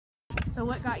So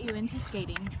what got you into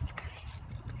skating?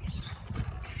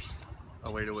 A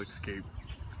way to escape.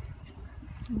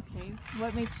 Okay.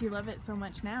 What makes you love it so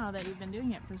much now that you've been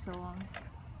doing it for so long?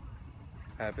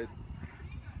 Habit.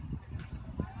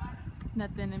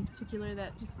 Nothing in particular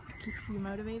that just keeps you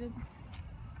motivated?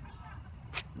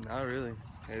 Not really.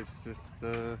 It's just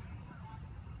it's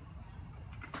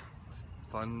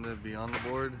fun to be on the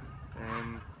board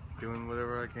and doing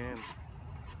whatever I can.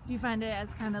 Do you find it as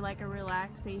kind of like a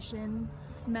relaxation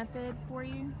method for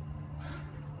you?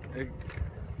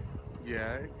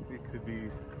 Yeah, it could be.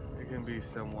 It can be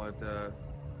somewhat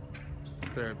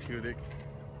therapeutic.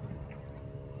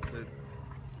 It's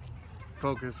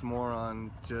focused more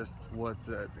on just what's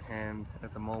at hand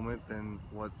at the moment than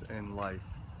what's in life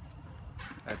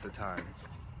at the time.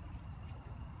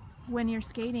 When you're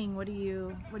skating, what are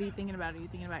you thinking about? Are you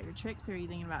thinking about your tricks, or are you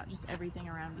thinking about just everything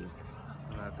around you?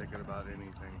 I'm not thinking about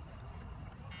anything.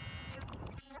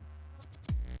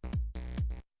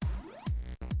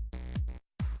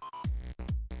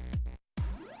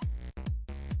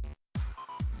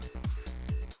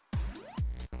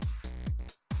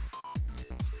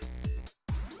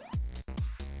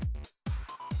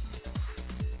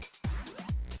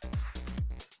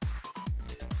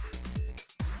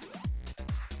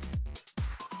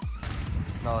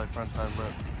 Not like front side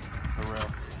lip, the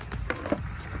rail.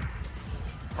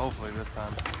 Hopefully this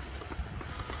time.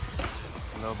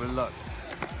 A little bit of luck.